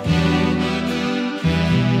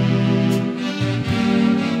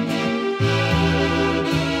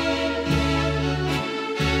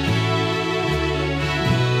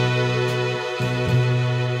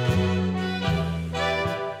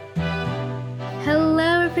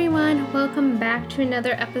everyone, welcome back to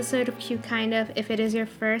another episode of Cute Kind of. If it is your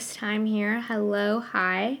first time here, hello,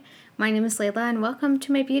 hi. My name is Layla and welcome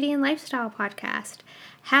to my beauty and lifestyle podcast.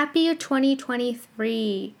 Happy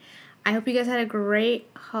 2023. I hope you guys had a great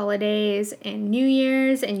holidays and New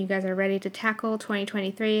Year's and you guys are ready to tackle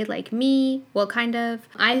 2023 like me. Well, kind of.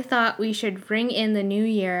 I thought we should bring in the new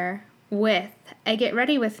year with a Get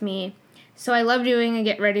Ready With Me. So I love doing a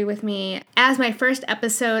Get Ready With Me as my first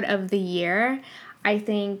episode of the year. I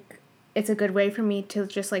think it's a good way for me to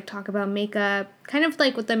just talk about makeup, kind of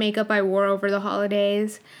like with the makeup I wore over the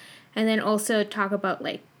holidays, and then also talk about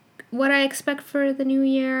what I expect for the new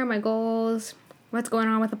year, my goals, what's going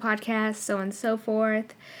on with the podcast, so on and so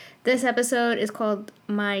forth. This episode is called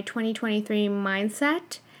My 2023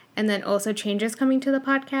 Mindset, and then also changes coming to the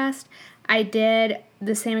podcast. I did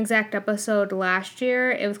the same exact episode last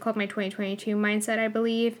year. It was called My 2022 Mindset, I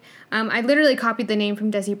believe. I literally copied the name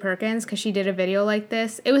from Desi Perkins because she did a video like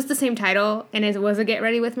this. It was the same title, and it was a Get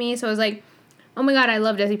Ready With Me, so I was like, oh my god, I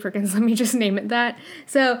love Desi Perkins, let me just name it that.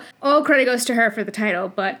 So all credit goes to her for the title,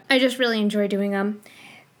 but I just really enjoy doing them.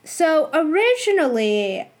 So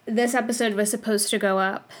originally, this episode was supposed to go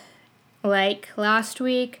up last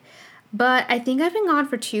week, but I think I've been gone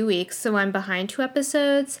for 2 weeks, so I'm behind 2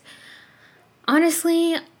 episodes.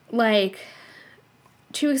 Honestly,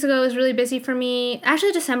 2 weeks ago was really busy for me.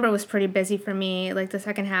 Actually, December was pretty busy for me, the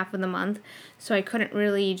second half of the month, so I couldn't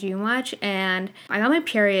really do much, and I got my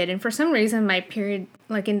period, and for some reason, my period,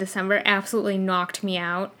 in December, absolutely knocked me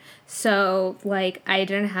out, so, I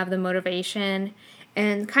didn't have the motivation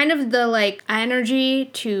and kind of the, energy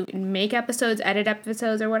to make episodes, edit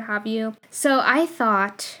episodes, or what have you. So I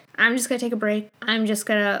thought, I'm just gonna take a break. I'm just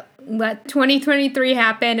gonna let 2023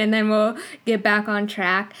 happen and then we'll get back on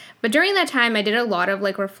track. But during that time, I did a lot of,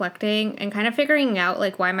 reflecting and kind of figuring out,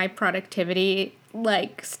 why my productivity,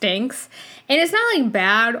 stinks. And it's not,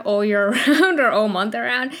 bad all year round or all month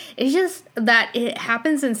around. It's just that it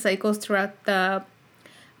happens in cycles throughout the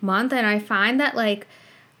month. And I find that,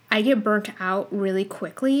 I get burnt out really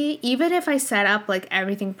quickly. Even if I set up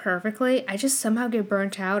everything perfectly, I just somehow get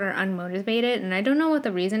burnt out or unmotivated, and I don't know what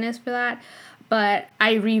the reason is for that, but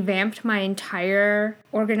I revamped my entire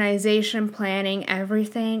organization, planning,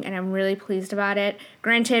 everything, and I'm really pleased about it.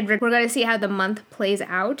 Granted, we're going to see how the month plays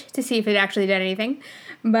out to see if it actually did anything,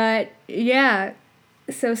 but yeah.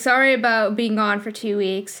 So sorry about being gone for 2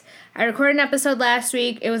 weeks. I recorded an episode last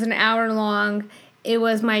week. It was an hour long. It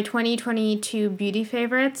was my 2022 beauty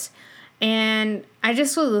favorites, and I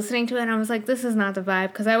just was listening to it, and I was like, this is not the vibe,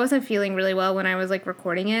 because I wasn't feeling really well when I was,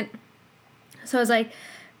 recording it. So I was like,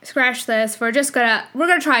 scratch this, we're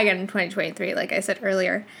gonna try again in 2023, like I said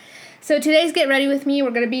earlier. So today's Get Ready With Me,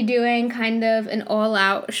 we're gonna be doing kind of an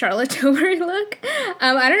all-out Charlotte Tilbury look.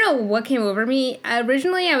 I don't know what came over me.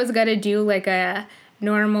 Originally, I was gonna do, a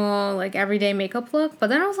normal, everyday makeup look, but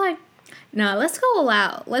then I was like, no, let's go all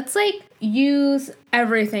out. Let's, use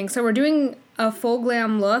everything. So we're doing a full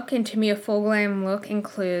glam look, and to me, a full glam look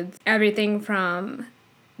includes everything from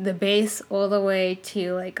the base all the way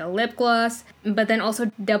to, a lip gloss, but then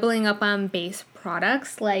also doubling up on base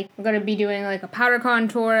products. We're going to be doing, a powder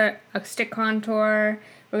contour, a stick contour.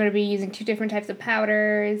 We're going to be using 2 different types of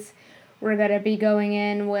powders. We're going to be going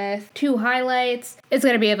in with 2 highlights. It's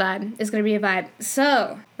going to be a vibe.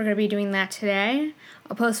 So we're going to be doing that today.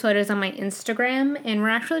 I'll post photos on my Instagram, and we're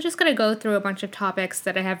actually just going to go through a bunch of topics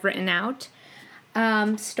that I have written out,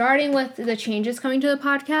 starting with the changes coming to the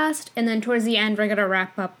podcast, and then towards the end, we're going to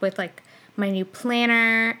wrap up with, my new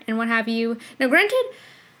planner and what have you. Now, granted,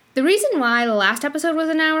 the reason why the last episode was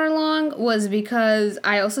an hour long was because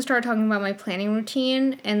I also started talking about my planning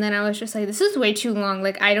routine, and then I was just like, this is way too long.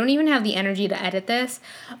 I don't even have the energy to edit this,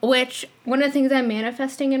 which one of the things I'm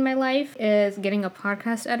manifesting in my life is getting a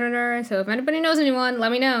podcast editor. So if anybody knows anyone,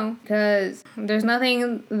 let me know, because there's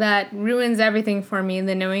nothing that ruins everything for me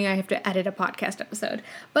than knowing I have to edit a podcast episode.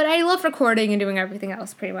 But I love recording and doing everything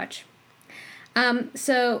else pretty much.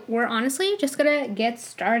 So we're honestly just gonna get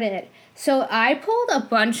started. So I pulled a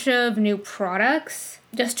bunch of new products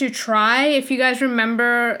just to try. If you guys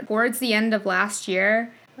remember, towards the end of last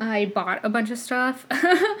year, I bought a bunch of stuff.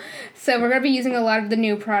 So we're gonna be using a lot of the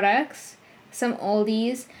new products, some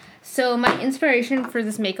oldies. So my inspiration for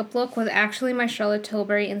this makeup look was actually my Charlotte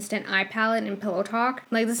Tilbury Instant Eye Palette in Pillow Talk.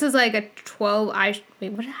 This is a 12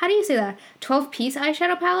 piece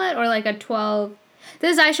eyeshadow palette, or a 12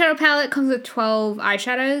 This eyeshadow palette comes with 12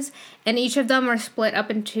 eyeshadows, and each of them are split up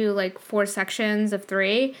into like 4 sections of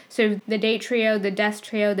 3. So the Date Trio, the Desk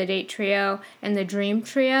Trio, the Date Trio, and the Dream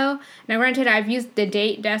Trio. Now granted, I've used the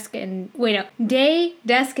Day, Desk, and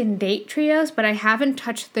Date trios, but I haven't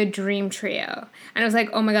touched the Dream Trio. And I was like,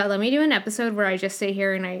 oh my god, let me do an episode where I just sit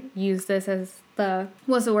here and I use this as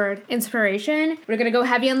inspiration. We're gonna go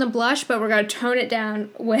heavy on the blush, but we're gonna tone it down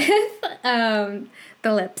with the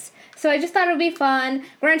lips. So I just thought it would be fun.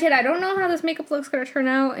 Granted, I don't know how this makeup look's gonna turn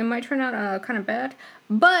out. It might turn out kind of bad,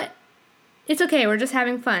 but it's okay. We're just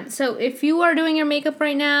having fun. So if you are doing your makeup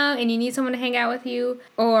right now and you need someone to hang out with you,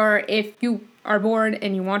 or if you are bored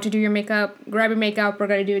and you want to do your makeup, grab your makeup. We're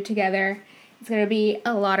gonna do it together. It's gonna be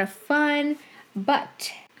a lot of fun,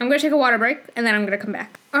 but I'm going to take a water break, and then I'm going to come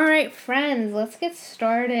back. All right, friends, let's get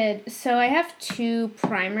started. So I have 2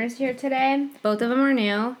 primers here today. Both of them are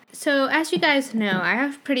new. So as you guys know, I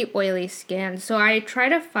have pretty oily skin. So I try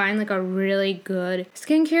to find like a really good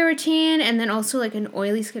skincare routine and then also like an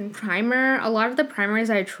oily skin primer. A lot of the primers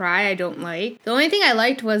I try, I don't like. The only thing I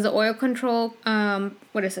liked was the Oil Control,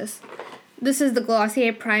 what is this? This is the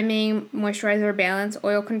Glossier Priming Moisturizer Balance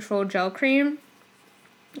Oil Control Gel Cream.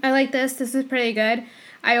 I like this. This is pretty good.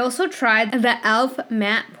 I also tried the e.l.f.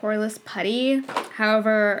 Matte Poreless Putty.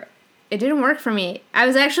 However, it didn't work for me. I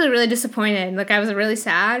was actually really disappointed. Like, I was really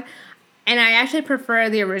sad. And I actually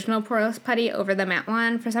prefer the original Poreless Putty over the matte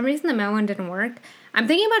one. For some reason, the matte one didn't work. I'm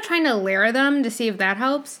thinking about trying to layer them to see if that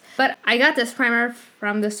helps. But I got this primer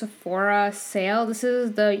from the Sephora sale. This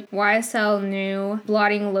is the YSL New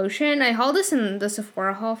Blotting Lotion. I hauled this in the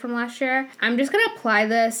Sephora haul from last year. I'm just going to apply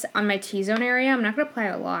this on my T-zone area. I'm not going to apply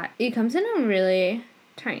a lot. It comes in a really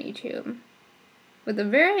tiny tube with a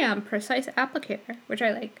very precise applicator, which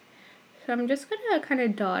I like. So I'm just gonna kind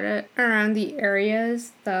of dot it around the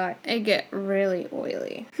areas that I get really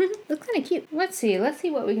oily. Looks kind of cute. Let's see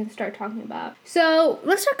what we can start talking about. So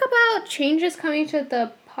let's talk about changes coming to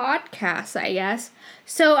the podcast, I guess.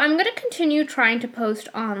 So I'm gonna continue trying to post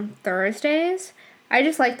on Thursdays. I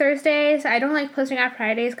just like Thursdays. I don't like posting on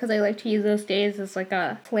Fridays because I like to use those days as like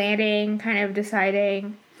a planning, kind of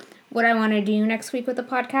deciding what I want to do next week with the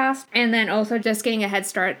podcast, and then also just getting a head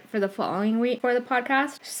start for the following week for the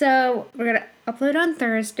podcast. So we're going to upload on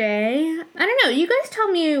Thursday. I don't know. You guys tell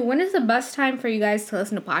me, when is the best time for you guys to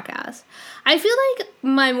listen to podcasts? I feel like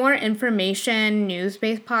my more information,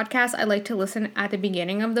 news-based podcasts, I like to listen at the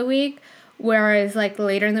beginning of the week, whereas like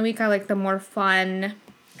later in the week, I like the more fun,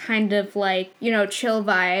 kind of like, chill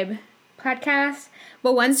vibe podcasts.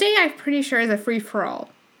 But Wednesday, I'm pretty sure, is a free-for-all.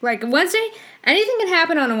 Like, Wednesday, anything can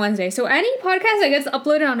happen on a Wednesday. So any podcast that gets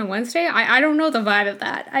uploaded on a Wednesday, I don't know the vibe of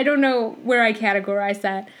that. I don't know where I categorize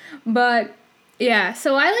that. But, yeah,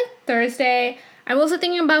 so I like Thursday. I'm also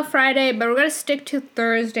thinking about Friday, but we're going to stick to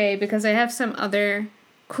Thursday because I have some other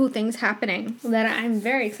cool things happening that I'm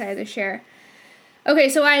very excited to share. Okay,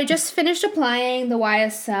 so I just finished applying the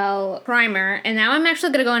YSL primer, and now I'm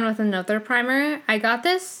actually going to go in with another primer. I got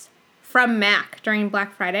this from MAC during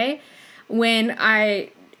Black Friday when I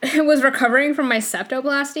was recovering from my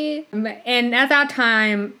septoplasty, and at that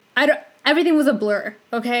time, everything was a blur,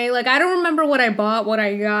 okay? Like, I don't remember what I bought, what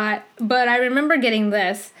I got, but I remember getting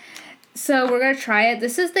this. So we're going to try it.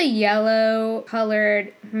 This is the yellow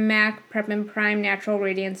colored MAC Prep and Prime Natural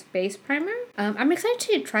Radiance Base Primer. I'm excited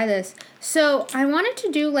to try this. So I wanted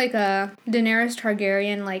to do like a Daenerys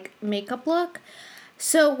Targaryen like makeup look.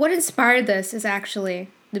 So what inspired this is actually...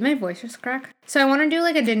 Did my voice just crack? So I want to do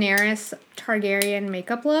like a Daenerys Targaryen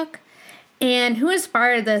makeup look. And who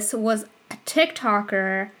inspired this was a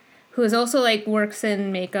TikToker who is also like works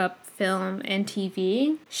in makeup, film, and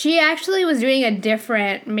TV. She actually was doing a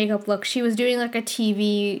different makeup look. She was doing like a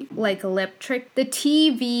TV like lip trick. The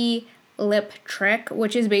TV lip trick,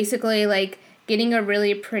 which is basically like getting a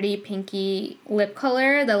really pretty pinky lip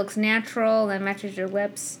color that looks natural, that matches your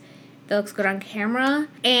lips, that looks good on camera.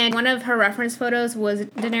 And one of her reference photos was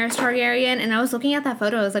Daenerys Targaryen, and I was looking at that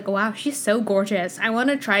photo, I was like, wow, she's so gorgeous. I want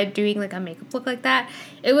to try doing like a makeup look like that.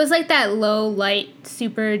 It was like that low light,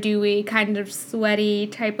 super dewy, kind of sweaty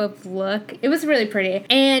type of look. It was really pretty.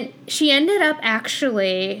 And she ended up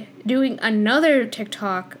actually doing another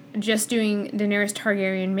TikTok just doing Daenerys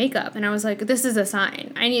Targaryen makeup, and I was like, this is a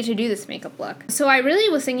sign. I need to do this makeup look. So I really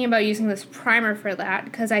was thinking about using this primer for that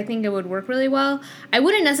because I think it would work really well. I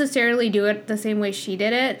wouldn't necessarily do it the same way she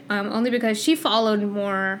did it, only because she followed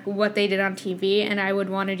more what they did on TV, and I would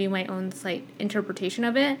want to do my own slight interpretation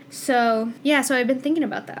of it. So yeah, so I've been thinking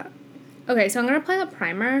about that. Okay, so I'm going to apply the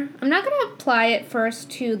primer. I'm not going to apply it first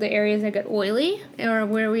to the areas that get oily or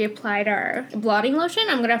where we applied our blotting lotion.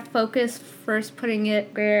 I'm going to focus first putting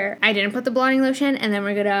it where I didn't put the blotting lotion, and then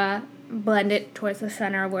we're going to blend it towards the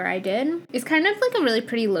center where I did. It's kind of like a really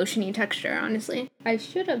pretty lotiony texture, honestly. I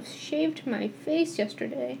should have shaved my face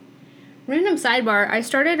yesterday. Random sidebar, I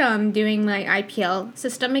started doing my IPL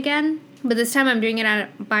system again, but this time I'm doing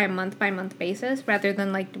it by a month basis rather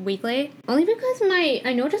than like weekly. Only because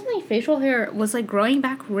I noticed my facial hair was like growing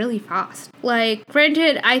back really fast. Like,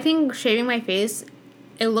 granted, I think shaving my face,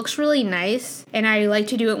 it looks really nice and I like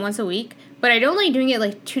to do it once a week, but I don't like doing it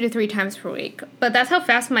like 2 to 3 times per week. But that's how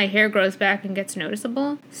fast my hair grows back and gets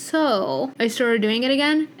noticeable. So I started doing it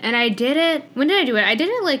again, and I did it. When did I do it? I did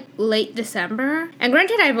it like late December. And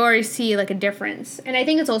granted, I've already seen like a difference. And I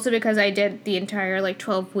think it's also because I did the entire like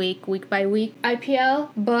 12-week, week by week IPL.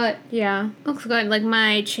 But yeah, looks good. Like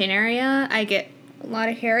my chin area, I get a lot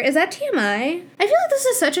of hair. Is that TMI? I feel like this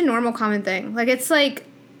is such a normal, common thing. Like, it's like,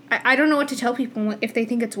 I don't know what to tell people if they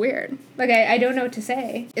think it's weird. Like, I don't know what to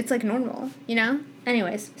say. It's, like, normal, you know?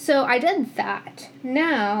 Anyways, so I did that.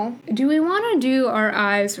 Now, do we want to do our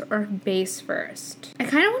eyes or base first? I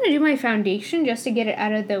kind of want to do my foundation just to get it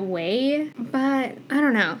out of the way, but I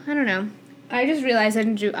don't know. I just realized I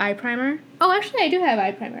didn't do eye primer. Oh, actually, I do have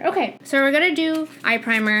eye primer. Okay, so we're gonna do eye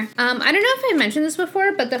primer. I don't know if I mentioned this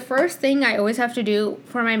before, but the first thing I always have to do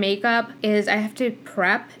for my makeup is I have to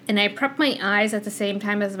prep, and I prep my eyes at the same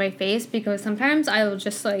time as my face because sometimes I'll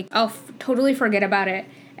just like, I'll totally forget about it.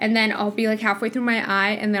 And then I'll be like halfway through my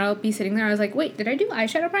eye, and then I'll be sitting there. I was like, wait, did I do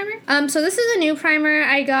eyeshadow primer? So this is a new primer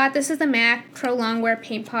I got. This is the MAC Pro Longwear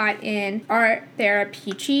Paint Pot in Art Thera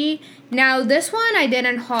Peachy. Now, this one I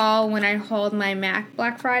didn't haul when I hauled my MAC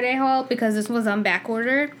Black Friday haul because this was on back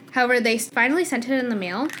order. However, they finally sent it in the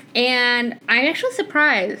mail, and I'm actually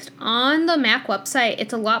surprised. On the MAC website,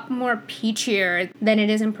 it's a lot more peachier than it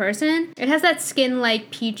is in person. It has that skin-like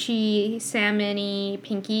peachy, salmon-y,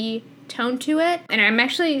 pinky tone to it, and I'm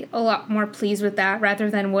actually a lot more pleased with that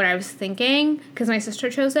rather than what I was thinking because my sister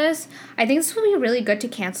chose this. I think this will be really good to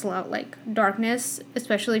cancel out like darkness,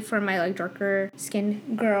 especially for my like darker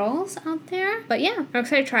skinned girls out there. But yeah, I'm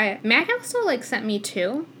excited to try it. MAC also like sent me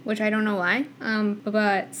 2, which I don't know why,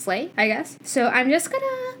 but slay, I guess. So I'm just gonna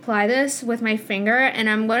apply this with my finger, and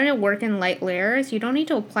I'm going to work in light layers. You don't need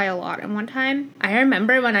to apply a lot at one time. I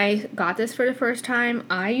remember when I got this for the first time,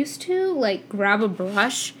 I used to like grab a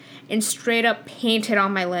brush and straight up paint it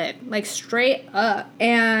on my lid, like straight up.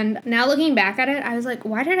 And now looking back at it, I was like,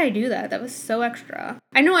 why did I do that? That was so extra.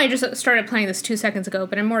 I know I just started playing this 2 seconds ago,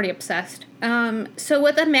 but I'm already obsessed. So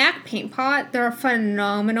with the MAC Paint Pot, they're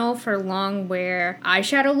phenomenal for long wear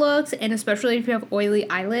eyeshadow looks, and especially if you have oily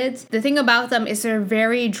eyelids. The thing about them is they're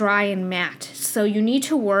very dry and matte, so you need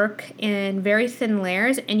to work in very thin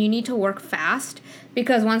layers, and you need to work fast,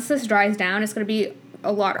 because once this dries down, it's going to be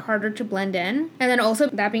a lot harder to blend in. And then also,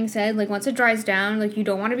 that being said, like once it dries down, like you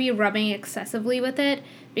don't want to be rubbing excessively with it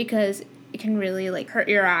because it can really like hurt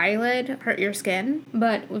your eyelid, hurt your skin.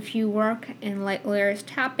 But if you work in light layers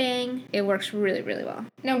tapping, it works really, really well.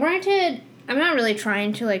 Now granted, I'm not really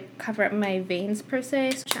trying to like cover up my veins per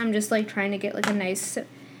se. I'm just like trying to get like a nice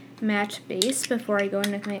matte base before I go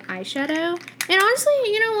in with my eyeshadow. And honestly,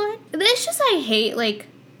 you know what? It's just I hate like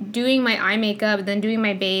doing my eye makeup, then doing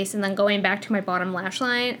my base, and then going back to my bottom lash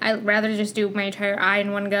line. I'd rather just do my entire eye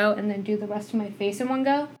in one go and then do the rest of my face in one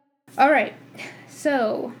go. Alright,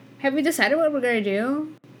 so have we decided what we're gonna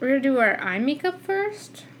do? We're gonna do our eye makeup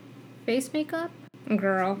first? Face makeup?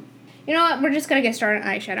 Girl. You know what? We're just gonna get started on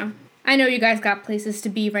eyeshadow. I know you guys got places to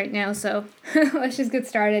be right now, so let's just get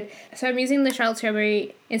started. So I'm using the Charlotte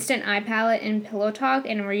Tilbury Instant Eye Palette in Pillow Talk,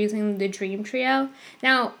 and we're using the Dream Trio.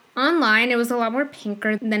 Now, online, it was a lot more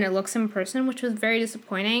pinker than it looks in person, which was very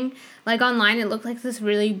disappointing. Like, online, it looked like this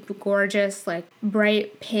really gorgeous, like,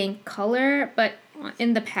 bright pink color, but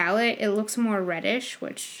in the palette, it looks more reddish,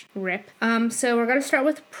 which, rip. So we're gonna start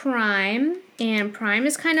with Prime, and Prime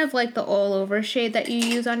is kind of like the all-over shade that you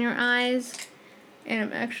use on your eyes. And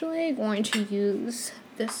I'm actually going to use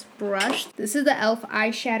this brush. This is the e.l.f.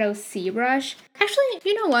 Eyeshadow C brush. Actually,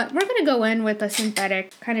 you know what? We're gonna go in with a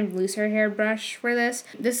synthetic, kind of looser hair brush for this.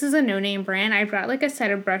 This is a no-name brand. I brought like a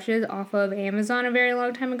set of brushes off of Amazon a very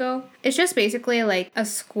long time ago. It's just basically like a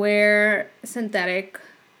square synthetic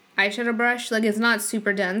eyeshadow brush. Like, it's not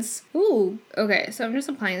super dense. Ooh, okay, so I'm just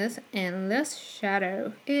applying this, and this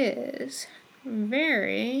shadow is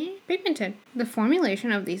very pigmented. The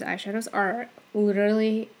formulation of these eyeshadows are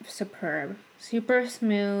literally superb. Super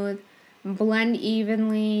smooth, blend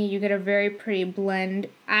evenly, you get a very pretty blend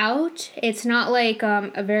out. It's not like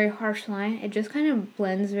a very harsh line, it just kind of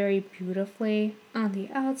blends very beautifully on the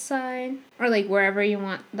outside, or like wherever you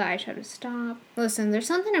want the eyeshadow to stop. Listen, there's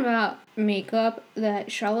something about makeup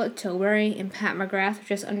that Charlotte Tilbury and Pat McGrath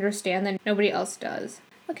just understand that nobody else does.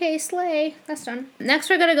 Okay, slay. That's done. Next,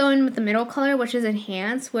 we're gonna go in with the middle color, which is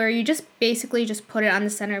Enhance, where you just basically just put it on the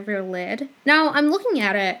center of your lid. Now, I'm looking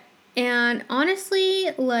at it, and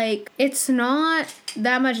honestly, like, it's not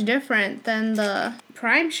that much different than the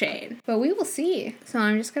prime shade, but we will see. So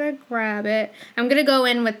I'm just gonna grab it. I'm gonna go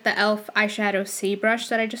in with the e.l.f. eyeshadow C brush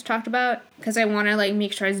that I just talked about, because I want to, like,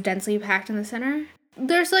 make sure it's densely packed in the center.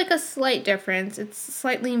 There's, like, a slight difference. It's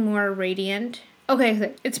slightly more radiant.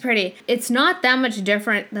 Okay, it's pretty. It's not that much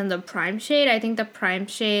different than the prime shade. I think the prime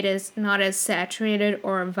shade is not as saturated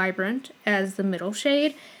or vibrant as the middle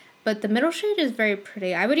shade, but the middle shade is very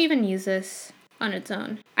pretty. I would even use this on its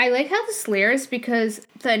own. I like how this layers because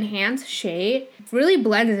the enhanced shade really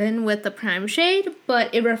blends in with the prime shade,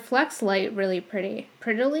 but it reflects light really pretty.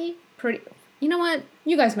 Pretty. You know what?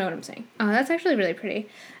 You guys know what I'm saying. Oh, that's actually really pretty.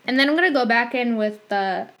 And then I'm going to go back in with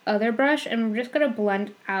the other brush and I'm just going to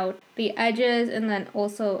blend out the edges and then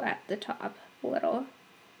also at the top a little.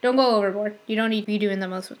 Don't go overboard. You don't need to be doing the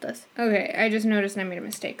most with this. Okay, I just noticed I made a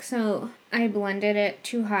mistake. So I blended it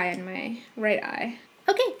too high in my right eye.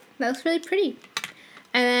 Okay, that looks really pretty.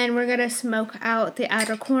 And then we're going to smoke out the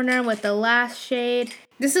outer corner with the last shade.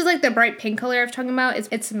 This is like the bright pink color I was talking about.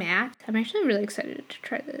 It's matte. I'm actually really excited to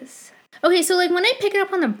try this. Okay, so like when I pick it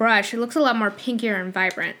up on the brush, it looks a lot more pinkier and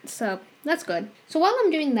vibrant, so that's good. So while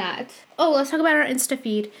I'm doing that, let's talk about our Insta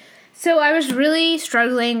feed. So I was really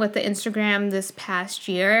struggling with the Instagram this past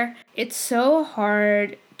year. It's so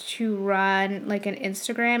hard to run like an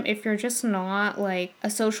Instagram if you're just not like a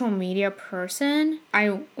social media person.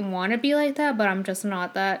 I want to be like that, but I'm just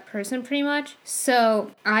not that person pretty much.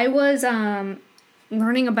 So I was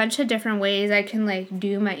learning a bunch of different ways I can like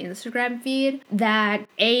do my Instagram feed that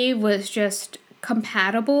was just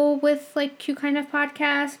compatible with like Cute Kind of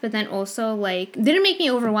Podcast, but then also like didn't make me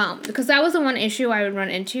overwhelmed, because that was the one issue I would run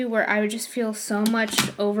into where I would just feel so much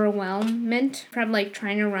overwhelmment from like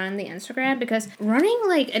trying to run the Instagram, because running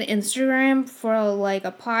like an Instagram for like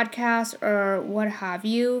a podcast or what have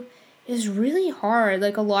you is really hard.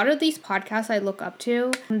 Like a lot of these podcasts I look up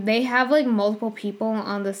to, they have like multiple people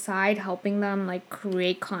on the side helping them like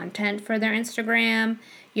create content for their Instagram,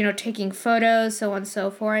 taking photos, so on and so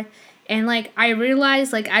forth. And like I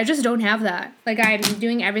realized like I just don't have that. Like I'm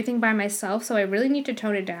doing everything by myself, so I really need to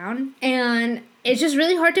tone it down. And it's just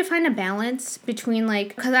really hard to find a balance between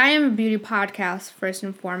like, because I am a beauty podcast first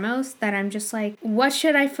and foremost, that I'm just like, what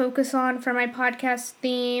should I focus on for my podcast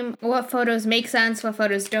theme? What photos make sense? What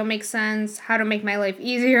photos don't make sense? How to make my life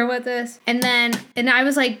easier with this? And I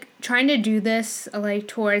was like trying to do this like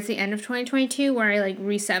towards the end of 2022 where I like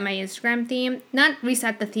reset my Instagram theme. Not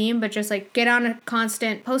reset the theme, but just like get on a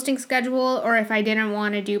constant posting schedule, or if I didn't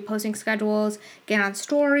want to do posting schedules, get on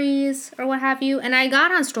stories or what have you. And I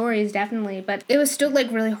got on stories definitely, but it was still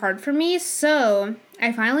like really hard for me. So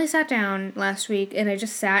I finally sat down last week and I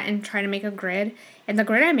just sat and tried to make a grid. And the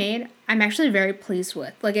grid I made, I'm actually very pleased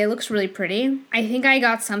with. Like, it looks really pretty. I think I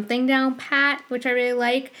got something down pat, which I really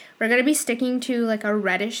like. We're going to be sticking to, like, a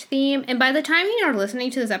reddish theme. And by the time you are listening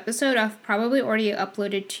to this episode, I've probably already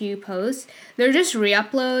uploaded 2 posts. They're just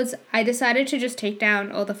re-uploads. I decided to just take down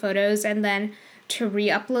all the photos and then to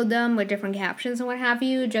re-upload them with different captions and what have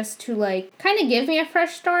you, just to like kind of give me a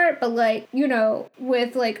fresh start, but like,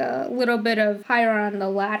 with like a little bit of higher on the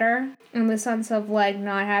ladder, in the sense of like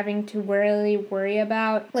not having to really worry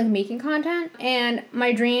about like making content. And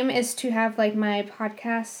my dream is to have like my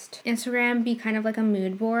podcast Instagram be kind of like a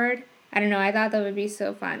mood board. I don't know, I thought that would be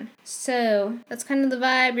so fun. So that's kind of the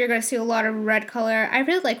vibe. You're going to see a lot of red color. I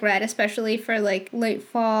really like red, especially for like late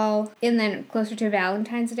fall and then closer to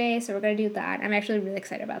Valentine's Day. So we're going to do that. I'm actually really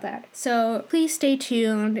excited about that. So please stay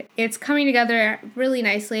tuned. It's coming together really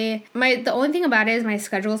nicely. The only thing about it is my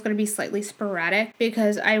schedule is going to be slightly sporadic,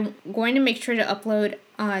 because I'm going to make sure to upload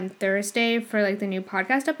on Thursday for like the new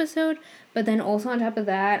podcast episode. But then also on top of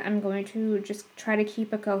that, I'm going to just try to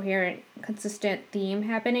keep a coherent, consistent theme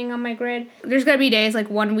happening on my grid. There's going to be days like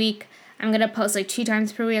one week I'm going to post like 2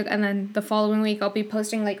 times per week, and then the following week I'll be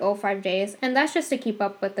posting like 5 days. And that's just to keep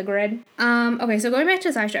up with the grid. Okay, so going back to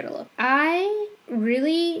this eyeshadow look. I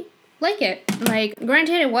really like it. Like,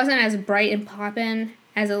 granted, it wasn't as bright and poppin'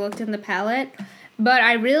 as it looked in the palette, but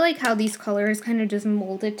I really like how these colors kind of just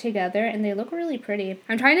molded together and they look really pretty.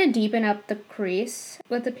 I'm trying to deepen up the crease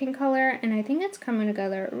with the pink color, and I think it's coming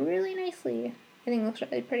together really nicely. I think it looks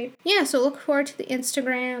really pretty. Yeah, so look forward to the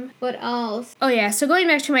Instagram. What else? Oh yeah, so going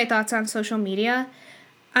back to my thoughts on social media,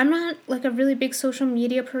 I'm not like a really big social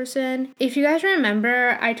media person. If you guys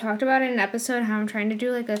remember, I talked about in an episode how I'm trying to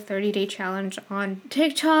do like a 30-day challenge on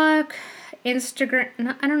TikTok, Instagram.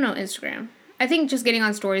 I don't know Instagram. I think just getting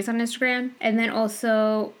on stories on Instagram, and then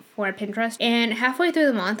also for Pinterest. And halfway through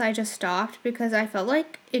the month, I just stopped because I felt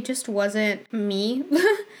like it just wasn't me.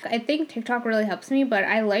 I think TikTok really helps me, but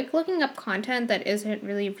I like looking up content that isn't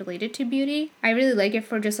really related to beauty. I really like it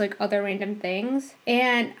for just like other random things.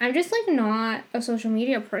 And I'm just like not a social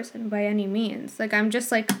media person by any means. Like I'm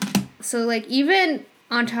just like, so like even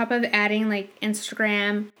on top of adding like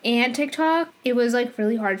Instagram and TikTok, it was like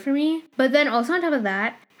really hard for me. But then also on top of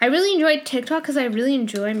that, I really enjoyed TikTok because I really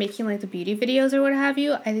enjoy making like the beauty videos or what have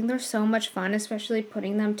you. I think they're so much fun, especially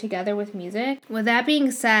putting them together with music. With that being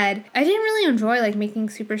said, I didn't really enjoy like making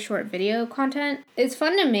super short video content. It's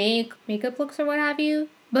fun to make makeup looks or what have you.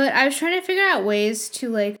 But I was trying to figure out ways to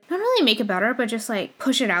like, not really make it better, but just like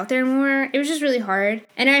push it out there more. It was just really hard.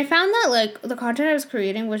 And I found that like the content I was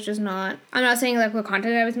creating was just not, I'm not saying like the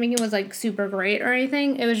content I was making was like super great or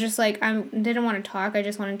anything. It was just like, I didn't want to talk. I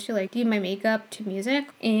just wanted to like do my makeup to music.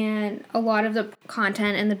 And a lot of the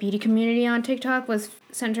content in the beauty community on TikTok was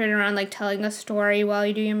centered around like telling a story while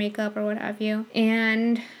you do your makeup or what have you.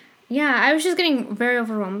 And yeah, I was just getting very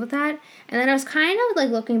overwhelmed with that. And then I was kind of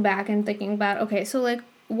like looking back and thinking about, okay, so like,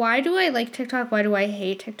 why do I like TikTok? Why do I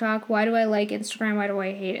hate TikTok? Why do I like Instagram? Why do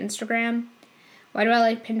I hate Instagram? Why do I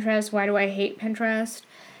like Pinterest? Why do I hate Pinterest?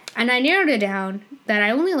 And I narrowed it down that I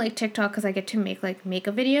only like TikTok because I get to make like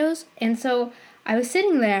makeup videos. And so I was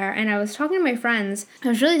sitting there and I was talking to my friends. I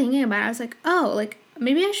was really thinking about it. I was like, oh, like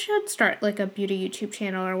maybe I should start like a beauty YouTube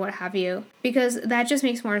channel or what have you, because that just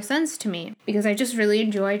makes more sense to me because I just really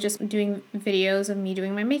enjoy just doing videos of me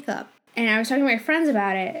doing my makeup. And I was talking to my friends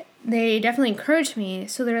about it. They definitely encouraged me.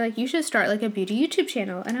 So they're like, you should start like a beauty YouTube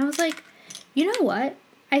channel. And I was like, you know what?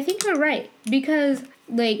 I think you're right. Because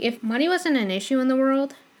like if money wasn't an issue in the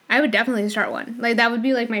world, I would definitely start one. Like that would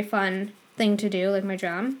be like my fun thing to do, like my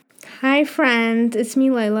job. Hi friends, it's me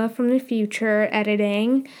Layla from the future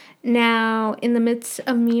editing. Now, in the midst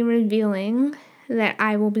of me revealing that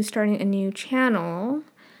I will be starting a new channel,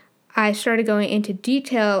 I started going into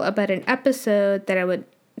detail about an episode that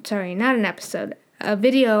a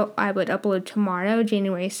video I would upload tomorrow,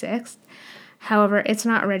 January 6th. However, it's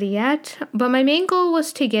not ready yet, but my main goal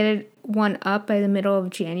was to get one up by the middle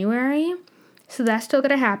of January, so that's still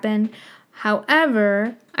gonna happen.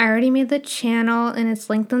 However, I already made the channel and it's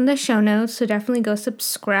linked in the show notes, so definitely go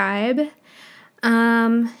subscribe.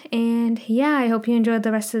 And yeah, I hope you enjoyed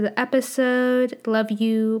the rest of the episode. Love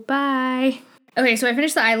you. Bye. Okay, so I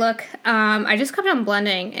finished the eye look. I just kept on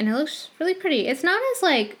blending and it looks really pretty. It's not as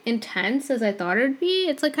like intense as I thought it would be.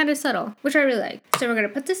 It's like kind of subtle, which I really like. So we're gonna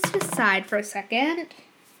put this to the side for a second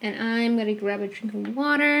and I'm gonna grab a drink of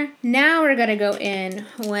water. Now we're gonna go in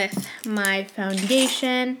with my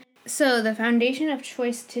foundation. So the foundation of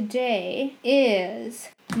choice today is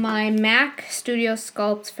my MAC Studio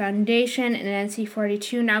Sculpt foundation in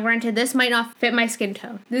NC42. Now granted, this might not fit my skin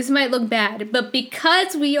tone. This might look bad, but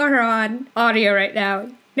because we are on audio right now,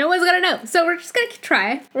 no one's gonna know. So we're just gonna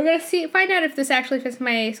try. We're gonna find out if this actually fits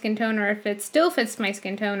my skin tone or if it still fits my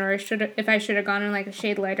skin tone or if I should have gone in like a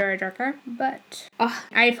shade lighter or darker. But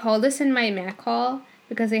I've hauled this in my MAC haul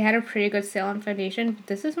because they had a pretty good sale on foundation. But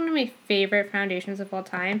this is one of my favorite foundations of all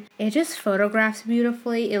time. It just photographs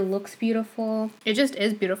beautifully. It looks beautiful. It just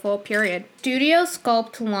is beautiful, period. Studio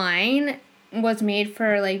Sculpt line was made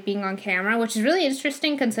for like being on camera, which is really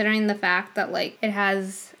interesting considering the fact that like it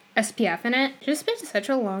has SPF in it. It's just been such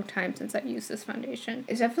a long time since I've used this foundation.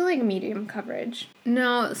 It's definitely like medium coverage.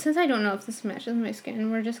 Now, since I don't know if this matches my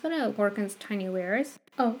skin, we're just gonna work in tiny layers.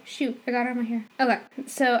 Oh, shoot, I got it on my hair. Okay,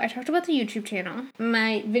 so I talked about the YouTube channel.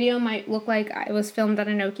 My video might look like I was filmed on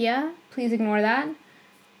a Nokia. Please ignore that.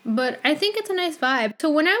 But I think it's a nice vibe.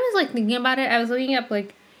 So when I was like thinking about it, I was looking up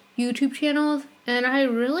like YouTube channels and I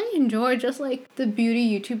really enjoy just like the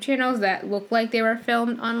beauty YouTube channels that look like they were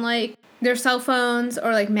filmed on like their cell phones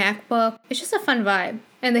or like MacBook. It's just a fun vibe.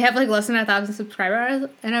 And they have like less than 1,000 subscribers.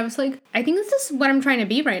 And I was like, I think this is what I'm trying to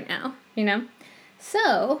be right now, you know?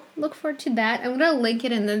 So look forward to that. I'm going to link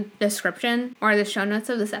it in the description or the show notes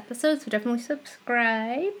of this episode. So definitely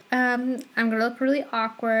subscribe. I'm going to look really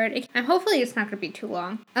awkward. Hopefully it's not going to be too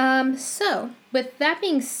long. So with that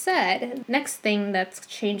being said, next thing that's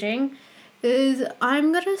changing is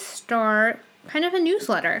I'm going to start kind of a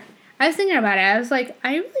newsletter. I was thinking about it. I was like,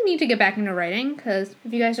 I really need to get back into writing because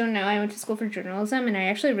if you guys don't know, I went to school for journalism and I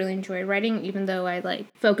actually really enjoy writing, even though I like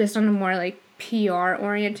focused on a more like PR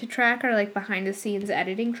oriented track or like behind the scenes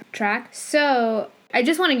editing track. So I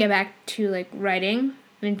just want to get back to like writing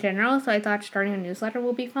in general. So I thought starting a newsletter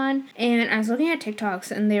will be fun. And I was looking at TikToks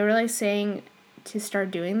and they were like saying to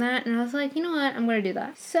start doing that, and I was like, you know what, I'm gonna do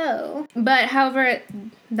that. So, but however,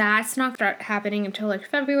 that's not start happening until like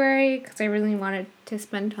February, because I really wanted to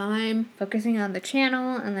spend time focusing on the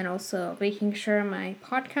channel and then also making sure my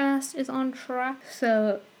podcast is on track.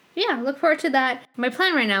 So yeah, look forward to that. My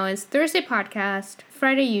plan right now is Thursday podcast,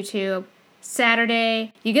 Friday YouTube,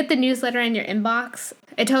 Saturday, you get the newsletter in your inbox.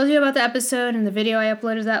 It tells you about the episode and the video I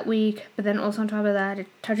uploaded that week, but then also on top of that, it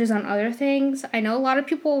touches on other things. I know a lot of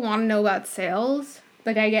people want to know about sales.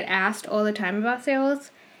 Like, I get asked all the time about sales,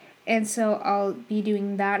 and so I'll be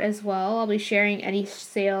doing that as well. I'll be sharing any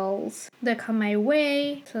sales that come my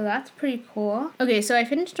way, so that's pretty cool. Okay, so I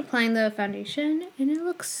finished applying the foundation, and it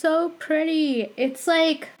looks so pretty. It's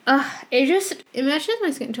like, it matches my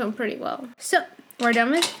skin tone pretty well. So we're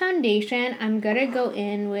done with foundation. I'm gonna go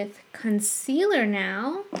in with concealer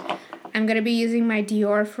now. I'm gonna be using my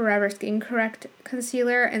Dior Forever Skin Correct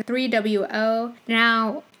concealer and 3WO.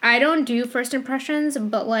 Now, I don't do first impressions,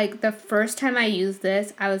 but like the first time I used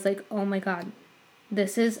this, I was like, oh my god,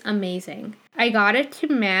 this is amazing. I got it to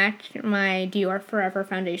match my Dior Forever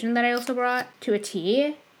foundation that I also brought to a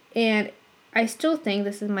T, and I still think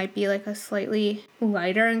this might be like a slightly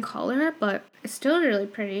lighter in color, but it's still really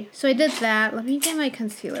pretty. So I did that. Let me get my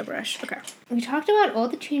concealer brush. Okay. We talked about all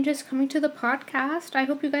the changes coming to the podcast. I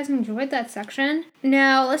hope you guys enjoyed that section.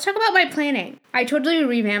 Now, let's talk about my planning. I totally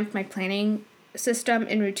revamped my planning system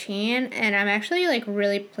and routine, and I'm actually like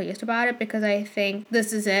really pleased about it because I think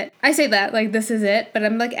this is it. I say that like this is it, but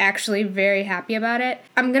I'm like actually very happy about it.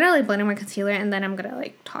 I'm gonna like blend in my concealer and then I'm gonna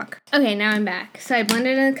like talk. Okay, now I'm back. So I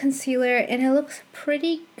blended in the concealer and it looks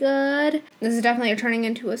pretty good. This is definitely turning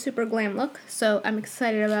into a super glam look, so I'm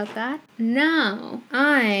excited about that. Now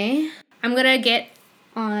I'm gonna get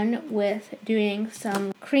on with doing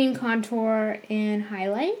some cream contour and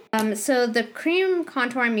highlight. So the cream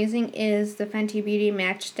contour I'm using is the Fenty Beauty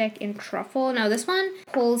Matchstick in Truffle. Now this one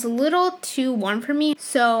pulls a little too warm for me,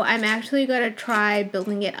 so I'm actually gonna try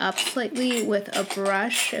building it up slightly with a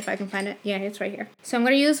brush, if I can find it. Yeah, it's right here. So I'm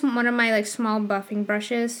gonna use one of my like small buffing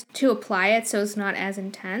brushes to apply it so it's not as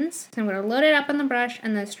intense. So I'm gonna load it up on the brush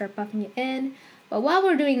and then start buffing it in. But while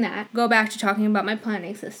we're doing that, go back to talking about my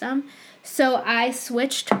planning system. So I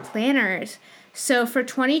switched to planners. So for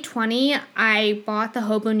 2020, I bought the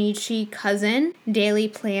Hobonichi Cousin Daily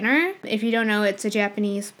Planner. If you don't know, it's a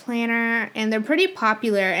Japanese planner, and they're pretty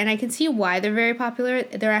popular, and I can see why they're very popular.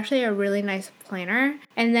 They're actually a really nice planner.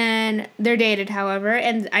 And then they're dated, however,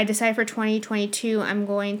 and I decided for 2022, I'm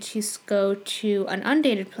going to go to an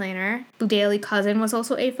undated planner. The Daily Cousin was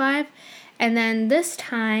also A5. And then this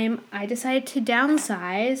time, I decided to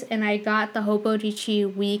downsize, and I got the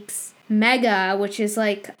Hobonichi Weeks Mega, which is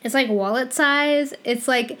like, it's like wallet size. It's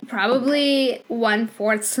like probably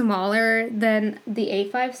 1/4 smaller than the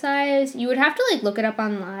A5 size. You would have to like look it up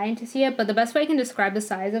online to see it, but the best way I can describe the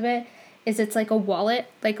size of it is it's like a wallet,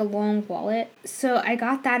 like a long wallet. So I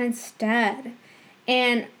got that instead.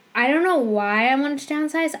 And I don't know why I wanted to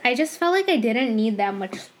downsize. I just felt like I didn't need that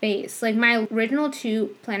much space. Like my original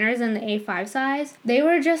 2 planners in the A5 size, they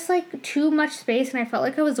were just like too much space, and I felt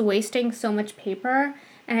like I was wasting so much paper,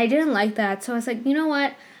 and I didn't like that. So I was like, you know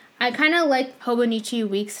what? I kind of like Hobonichi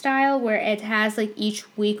week style, where it has like each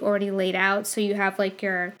week already laid out. So you have like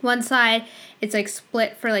your one side, it's like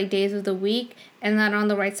split for like days of the week, and then on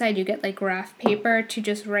the right side you get like graph paper to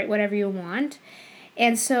just write whatever you want.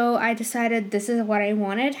 And so I decided this is what I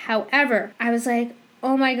wanted. However, I was like,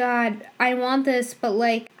 oh my god, I want this, but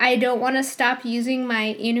like I don't want to stop using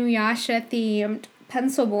my Inuyasha themed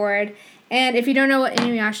pencil board. And if you don't know what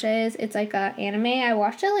Inuyasha is, it's like a anime. I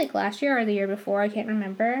watched it like last year or the year before, I can't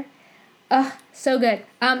remember. Ugh, so good.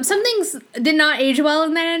 Some things did not age well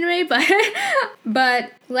in that anime,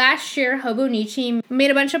 but last year Hobonichi made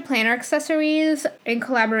a bunch of planner accessories in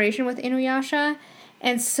collaboration with Inuyasha.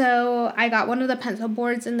 And so I got one of the pencil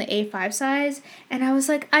boards in the A5 size, and I was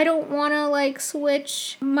like, I don't want to like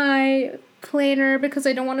switch my planner because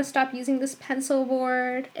I don't want to stop using this pencil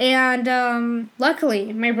board. And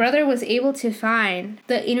luckily, my brother was able to find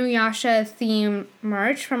the Inuyasha theme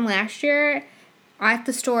merch from last year at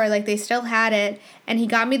the store. Like, they still had it, and he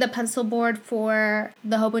got me the pencil board for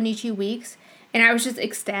the Hobonichi Weeks. And I was just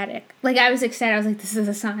ecstatic. Like, I was ecstatic. I was like, this is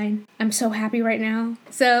a sign. I'm so happy right now.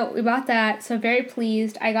 So we bought that. So very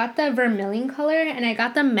pleased. I got the vermilion color, and I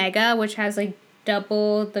got the Mega, which has like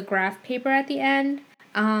double the graph paper at the end.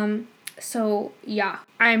 So yeah,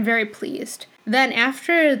 I'm very pleased. Then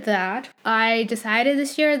after that, I decided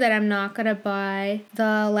this year that I'm not going to buy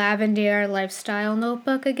the Lavendaire Lifestyle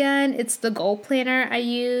notebook again. It's the gold planner I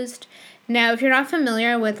used. Now, if you're not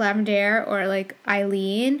familiar with Lavendaire or like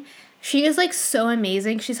Eileen, She is like so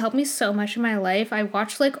amazing. She's helped me so much in my life. I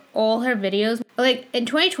watched like all her videos. Like in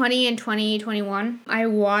 2020 and 2021, I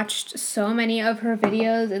watched so many of her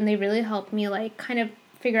videos and they really helped me like kind of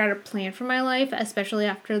figure out a plan for my life, especially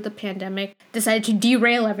after the pandemic decided to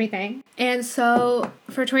derail everything. And so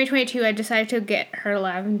for 2022, I decided to get her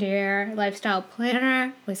Lavendaire Lifestyle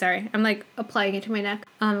Planner. Wait, sorry, I'm like applying it to my neck.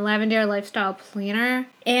 Lavendaire Lifestyle Planner.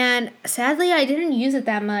 And sadly, I didn't use it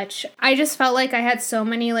that much. I just felt like I had so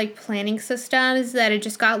many like planning systems that it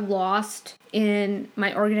just got lost in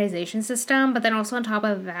my organization system. But then also on top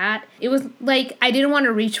of that, it was like I didn't want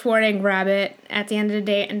to reach for it and grab it at the end of the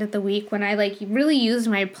day, end of the week, when I like really used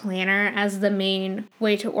my planner as the main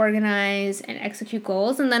way to organize and execute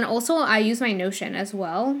goals. And then also I use my Notion as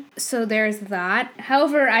well. So there's that.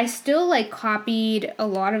 However, I still like copied a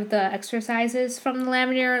lot of the exercises from the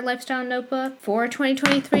Lavendaire Lifestyle Notebook for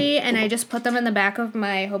 2023, and I just put them in the back of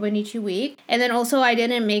my Hobonichi Week. And then also I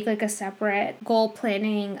didn't make like a separate goal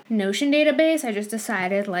planning Notion database. I just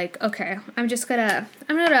decided like, okay, I'm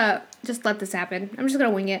gonna just let this happen. I'm just gonna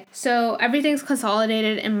wing it. So everything's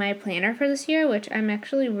consolidated in my planner for this year, which I'm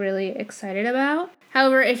actually really excited about.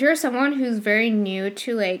 However, if you're someone who's very new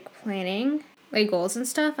to like planning like goals and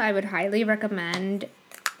stuff, I would highly recommend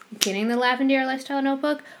getting the Lavendaire Lifestyle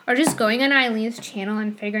Notebook, or just going on Eileen's channel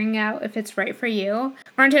and figuring out if it's right for you.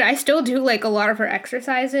 Granted, I still do like a lot of her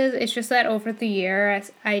exercises. It's just that over the year,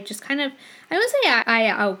 I just kind of, I would say I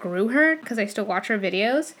outgrew her because I still watch her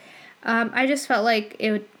videos. I just felt like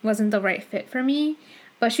it wasn't the right fit for me.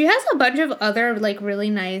 But she has a bunch of other like really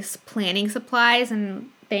nice planning supplies and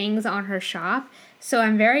things on her shop. So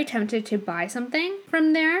I'm very tempted to buy something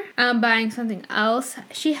from there. Buying something else.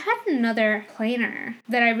 She had another planner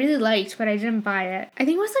that I really liked, but I didn't buy it. I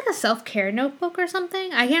think it was like a self-care notebook or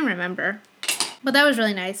something. I can't remember. But that was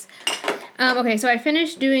really nice. Okay, so I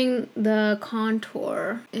finished doing the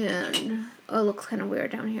contour and it looks kind of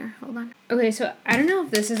weird down here. Hold on. Okay, so I don't know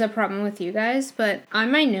if this is a problem with you guys, but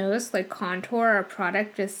on my nose, like contour or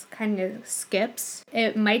product just kind of skips.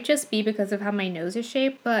 It might just be because of how my nose is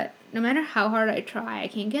shaped, but no matter how hard I try, I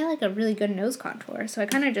can't get like a really good nose contour. So I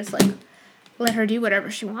kind of just like let her do whatever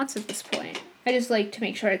she wants at this point. I just like to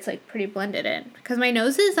make sure it's like pretty blended in because my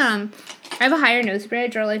nose is, I have a higher nose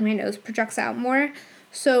bridge, or like my nose projects out more.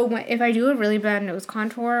 So if I do a really bad nose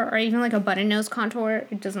contour or even like a button nose contour,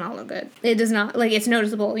 it does not look good. It does not, like, it's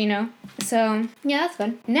noticeable, you know? So yeah, that's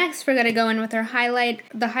fun. Next, we're gonna go in with our highlight.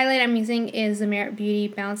 The highlight I'm using is the Merit Beauty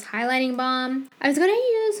Bounce Highlighting Balm. I was gonna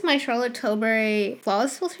use my Charlotte Tilbury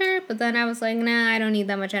Flawless Filter, but then I was like, nah, I don't need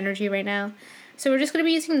that much energy right now. So we're just gonna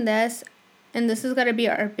be using this. And this is going to be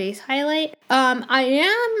our base highlight. I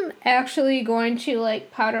am actually going to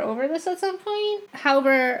like powder over this at some point.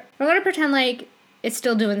 However, we're going to pretend like it's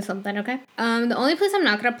still doing something, okay? The only place I'm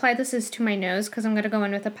not going to apply this is to my nose because I'm going to go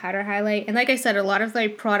in with a powder highlight. And like I said, a lot of the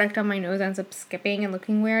product on my nose ends up skipping and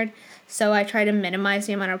looking weird. So I try to minimize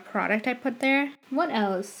the amount of product I put there. What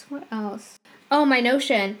else? Oh, my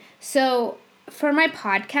Notion. So for my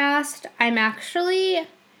podcast, I'm actually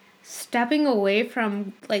stepping away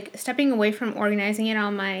from organizing it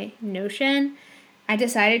on my Notion. I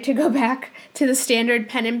decided to go back to the standard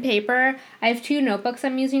pen and paper. I have 2 notebooks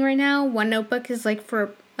I'm using right now. One notebook is like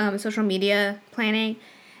for social media planning,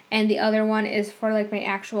 and the other one is for like my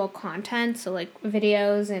actual content, so like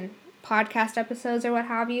videos and podcast episodes or what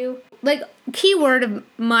have you. Like, keyword of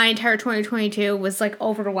my entire 2022 was like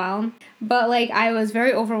overwhelmed, but like I was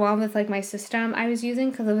very overwhelmed with like my system I was using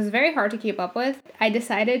because it was very hard to keep up with. I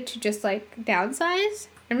decided to just like downsize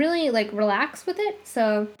and really like relax with it.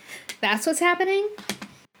 So that's what's happening.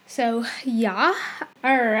 So yeah.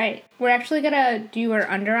 All right. We're actually gonna do our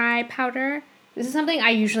under eye powder. This is something I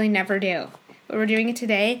usually never do, but we're doing it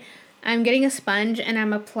today. I'm getting a sponge and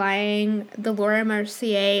I'm applying the Laura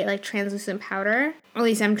Mercier like translucent powder. Or at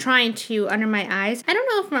least I'm trying to under my eyes. I don't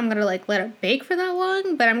know if I'm gonna like let it bake for that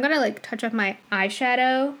long, but I'm gonna like touch up my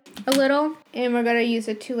eyeshadow a little. And we're gonna use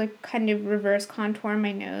it to like kind of reverse contour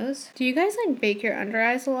my nose. Do you guys like bake your under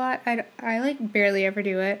eyes a lot? I like barely ever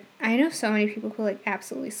do it. I know so many people who like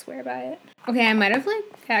absolutely swear by it. Okay, I might have like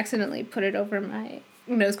accidentally put it over my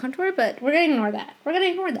nose contour, but we're gonna ignore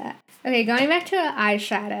that. Okay, going back to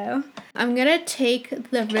eyeshadow, I'm gonna take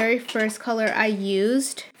the very first color I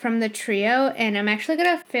used from the trio, and I'm actually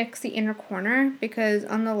gonna fix the inner corner because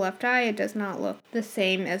on the left eye it does not look the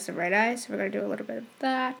same as the right eye, so we're gonna do a little bit of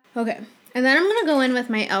that. Okay, and then I'm gonna go in with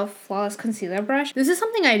my e.l.f. Flawless Concealer Brush. This is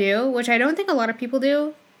something I do, which I don't think a lot of people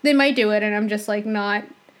do. They might do it and I'm just like not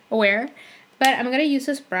aware. But I'm going to use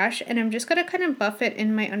this brush and I'm just going to kind of buff it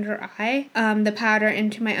in my under eye, the powder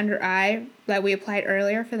into my under eye that we applied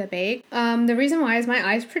earlier for the bake. The reason why is my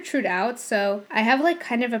eyes protrude out, so I have like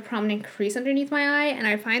kind of a prominent crease underneath my eye, and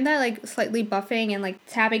I find that like slightly buffing and like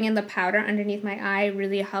tapping in the powder underneath my eye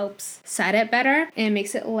really helps set it better and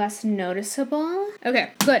makes it less noticeable.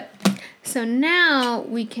 Okay, good. So now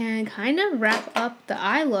we can kind of wrap up the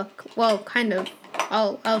eye look. Well, kind of.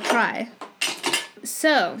 I'll try.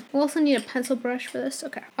 So, we'll also need a pencil brush for this.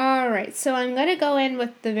 Okay. Alright, so I'm going to go in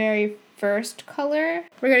with the very first color.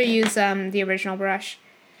 We're going to use the original brush.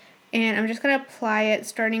 And I'm just going to apply it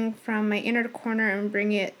starting from my inner corner and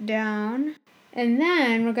bring it down. And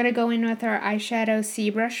then we're going to go in with our eyeshadow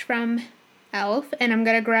C brush from e.l.f. And I'm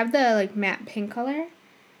going to grab the like matte pink color.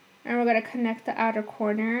 And we're going to connect the outer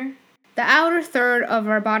corner, the outer third of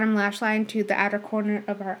our bottom lash line to the outer corner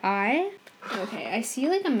of our eye. Okay, I see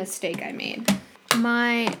like a mistake I made. You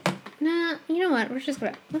know what? We're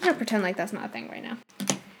gonna pretend like that's not a thing right now.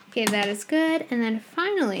 Okay, that is good. And then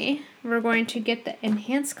finally, we're going to get the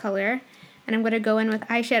enhanced color, and I'm gonna go in with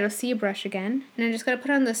eyeshadow C brush again, and I'm just gonna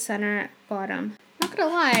put on the center bottom. Not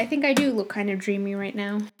gonna lie, I think I do look kind of dreamy right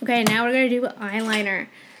now. Okay, now we're gonna do eyeliner.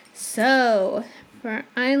 So for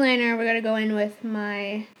eyeliner, we're gonna go in with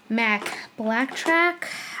my MAC Black Track.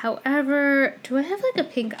 However, do I have like a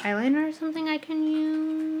pink eyeliner or something I can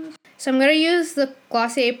use? So I'm going to use the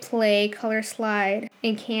Glossier Play Color Slide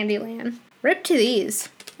in Candyland. Rip to these.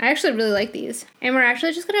 I actually really like these. And we're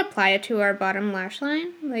actually just going to apply it to our bottom lash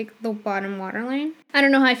line, like the bottom waterline. I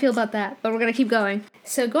don't know how I feel about that, but we're going to keep going.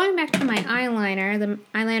 So going back to my eyeliner, the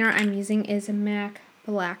eyeliner I'm using is a MAC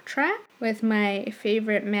Black Track with my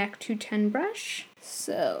favorite MAC 210 brush.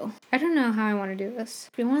 So, I don't know how I want to do this.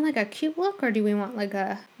 Do we want like a cute look or do we want like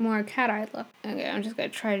a more cat-eyed look? Okay, I'm just going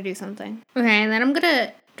to try to do something. Okay, and then I'm going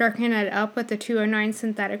to darken it up with the 209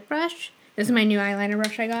 synthetic brush. This is my new eyeliner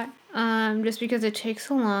brush I got. Just because it takes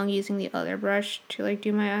so long using the other brush to like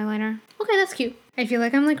do my eyeliner. Okay, that's cute. I feel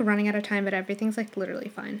like I'm like running out of time, but everything's like literally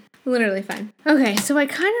fine. Literally fine. Okay, so I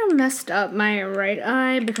kind of messed up my right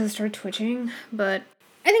eye because it started twitching, but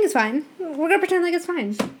I think it's fine. We're going to pretend like it's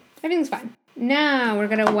fine. Everything's fine. Now we're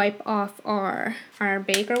going to wipe off our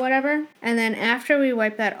bake or whatever. And then after we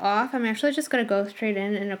wipe that off, I'm actually just going to go straight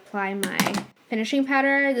in and apply my finishing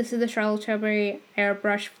powder. This is the Charlotte Tilbury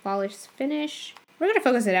Airbrush Flawless Finish. We're going to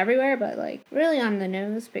focus it everywhere, but like really on the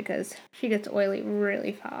nose because she gets oily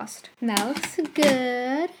really fast. That looks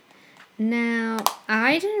good. Now,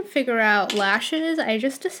 I didn't figure out lashes. I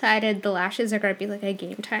just decided the lashes are going to be like a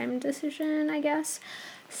game time decision, I guess.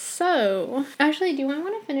 So, actually, do I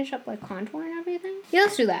want to finish up like contour and everything? Yeah,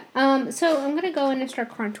 let's do that. So I'm going to go in and start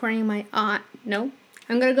contouring my, I'm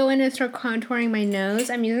going to go in and start contouring my nose.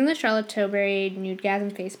 I'm using the Charlotte Tilbury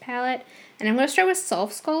Nudegasm Face Palette. And I'm going to start with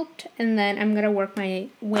Self Sculpt, and then I'm going to work my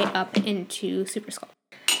way up into Super Sculpt.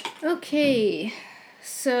 Okay,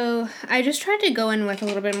 so I just tried to go in with a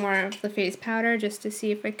little bit more of the face powder just to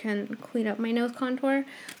see if I can clean up my nose contour.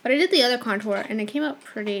 But I did the other contour, and it came out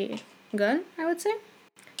pretty good, I would say.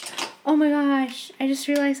 Oh my gosh, I just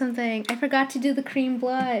realized something. I forgot to do the cream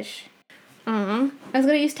blush. I was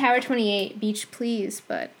going to use Tower 28 Beach Please,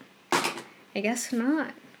 but I guess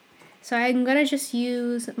not. So I'm going to just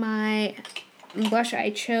use my blush I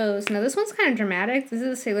chose. Now this one's kind of dramatic. This is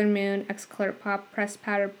the Sailor Moon X ColourPop Pressed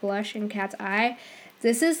Powder Blush in Cat's Eye.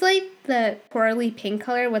 This is like the corally pink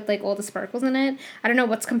color with like all the sparkles in it. I don't know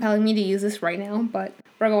what's compelling me to use this right now, but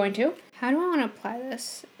we're going to. How do I want to apply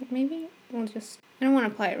this? Maybe we'll just... I don't want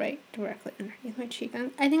to apply it right directly underneath my cheek.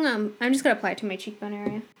 I think I'm just going to apply it to my cheekbone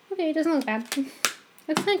area. Okay, it doesn't look bad.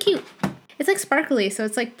 Looks kind of cute. It's like sparkly, so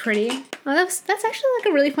it's like pretty. Oh, that's actually like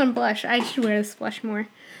a really fun blush. I should wear this blush more.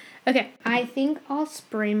 Okay, I think I'll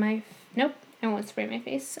spray my... Nope, I won't spray my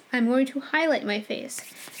face. I'm going to highlight my face.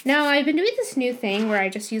 Now, I've been doing this new thing where I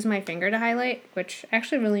just use my finger to highlight, which I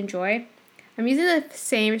actually really enjoy. I'm using the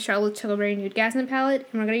same Charlotte Tilbury Nudegasm palette,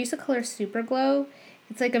 and we're going to use the color Super Glow.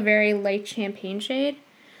 It's like a very light champagne shade.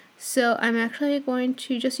 So I'm actually going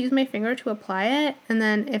to just use my finger to apply it, and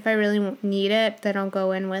then if I really need it, then I'll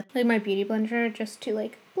go in with like my beauty blender just to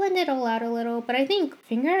like blend it all out a little. But I think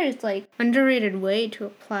finger is like underrated way to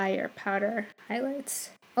apply your powder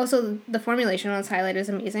highlights. Also, the formulation on this highlight is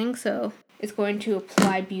amazing, so it's going to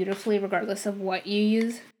apply beautifully regardless of what you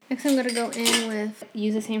use. Next I'm going to go in with,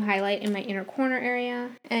 use the same highlight in my inner corner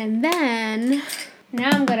area, and then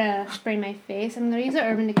now I'm going to spray my face. I'm going to use the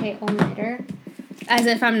Urban Decay All Nighter, as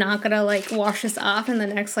if I'm not going to like wash this off in the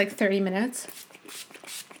next like 30 minutes.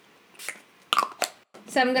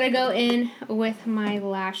 So I'm going to go in with my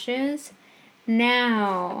lashes.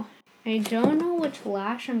 Now, I don't know which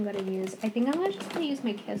lash I'm gonna use. I think I'm just gonna use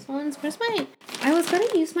my Kiss ones. I was gonna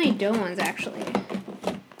use my doe ones actually.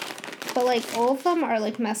 But like all of them are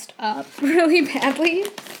like messed up really badly.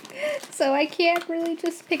 So I can't really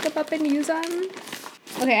just pick them up and use them.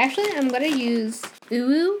 Okay, actually I'm gonna use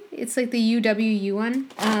Uwu. It's like the UWU one.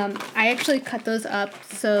 I actually cut those up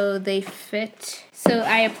so they fit. So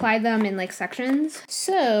I applied them in like sections.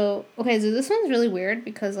 So, okay, so this one's really weird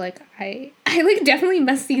because like I like definitely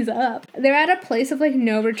messed these up. They're at a place of like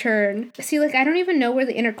no return. See, like I don't even know where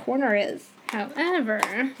the inner corner is. However,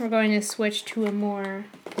 we're going to switch to a more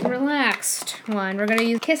relaxed one. We're going to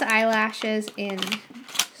use Kiss eyelashes in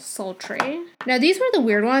Sultry. Now, these were the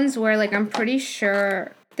weird ones where, like, I'm pretty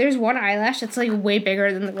sure there's one eyelash that's, like, way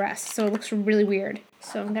bigger than the rest. So it looks really weird.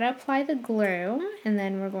 So I'm going to apply the glue. And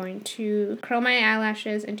then we're going to curl my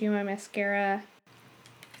eyelashes and do my mascara.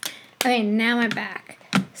 Okay, now I'm back.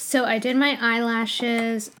 So I did my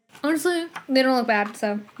eyelashes. Honestly, they don't look bad.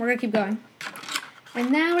 So we're going to keep going. And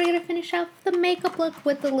now we're going to finish off the makeup look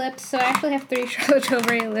with the lips. So I actually have 3 Charlotte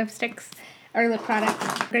Tilbury lipsticks, or lip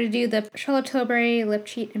products. We're going to do the Charlotte Tilbury Lip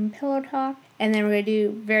Cheat and Pillow Talk. And then we're going to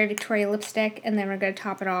do Very Victoria lipstick. And then we're going to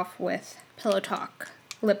top it off with Pillow Talk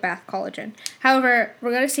Lip Bath Collagen. However,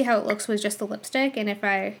 we're going to see how it looks with just the lipstick. And if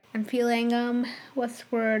I'm feeling, what's the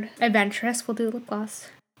word, adventurous, we'll do lip gloss.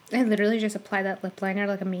 I literally just applied that lip liner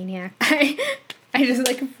like a maniac. I just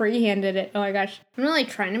like free-handed it. Oh my gosh. I'm not like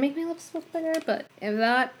trying to make my lips look bigger, but if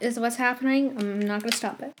that is what's happening, I'm not going to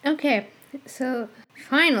stop it. Okay, so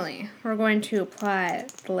finally, we're going to apply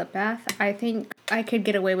the lip bath. I think I could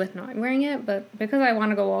get away with not wearing it, but because I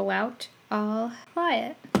want to go all out, I'll apply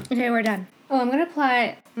it. Okay, we're done. Oh, I'm going to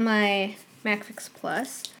apply my MAC Fix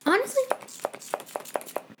Plus. Honestly,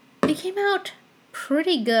 it came out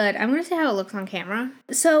pretty good. I'm going to see how it looks on camera.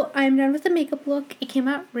 So I'm done with the makeup look. It came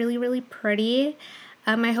out really, really pretty.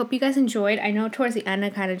 I hope you guys enjoyed. I know towards the end I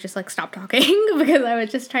kind of just like stopped talking because I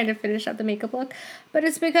was just trying to finish up the makeup look. But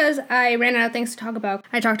it's because I ran out of things to talk about.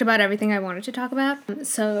 I talked about everything I wanted to talk about.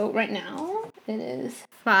 So right now it is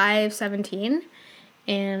 5:17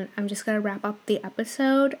 and I'm just going to wrap up the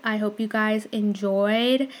episode. I hope you guys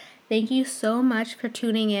enjoyed. Thank you so much for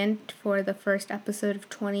tuning in for the first episode of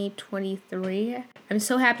 2023. I'm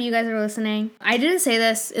so happy you guys are listening. I didn't say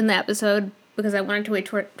this in the episode because I wanted to wait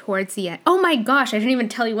towards the end. Oh my gosh, I didn't even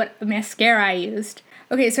tell you what mascara I used.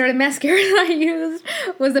 Okay, so the mascara I used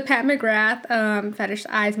was the Pat McGrath Fetish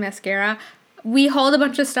Eyes mascara. We hauled a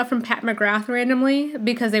bunch of stuff from Pat McGrath randomly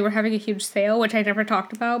because they were having a huge sale, which I never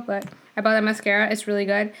talked about, but I bought that mascara. It's really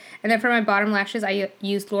good. And then for my bottom lashes, I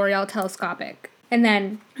used L'Oreal Telescopic. And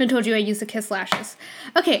then I told you I used the Kiss lashes.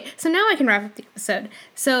 Okay, so now I can wrap up the episode.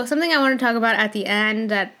 So something I want to talk about at the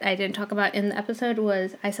end that I didn't talk about in the episode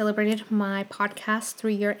was I celebrated my podcast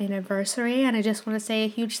 3-year anniversary. And I just want to say a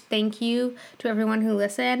huge thank you to everyone who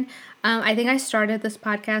listened. I think I started this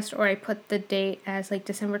podcast, or I put the date as like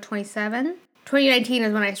December 27th. 2019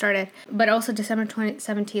 is when I started, but also December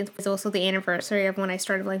 17th was also the anniversary of when I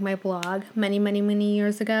started like my blog many, many, many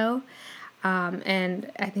years ago.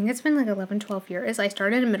 And I think it's been like 11, 12 years. I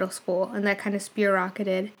started in middle school and that kind of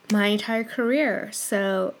skyrocketed my entire career.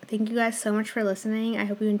 So thank you guys so much for listening. I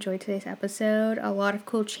hope you enjoyed today's episode. A lot of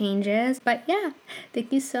cool changes, but yeah,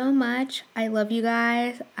 thank you so much. I love you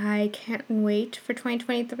guys. I can't wait for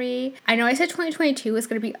 2023. I know I said 2022 is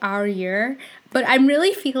going to be our year, but I'm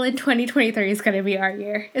really feeling 2023 is going to be our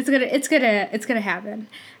year. It's going to happen.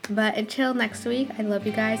 But until next week, I love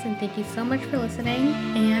you guys and thank you so much for listening,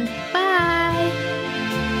 and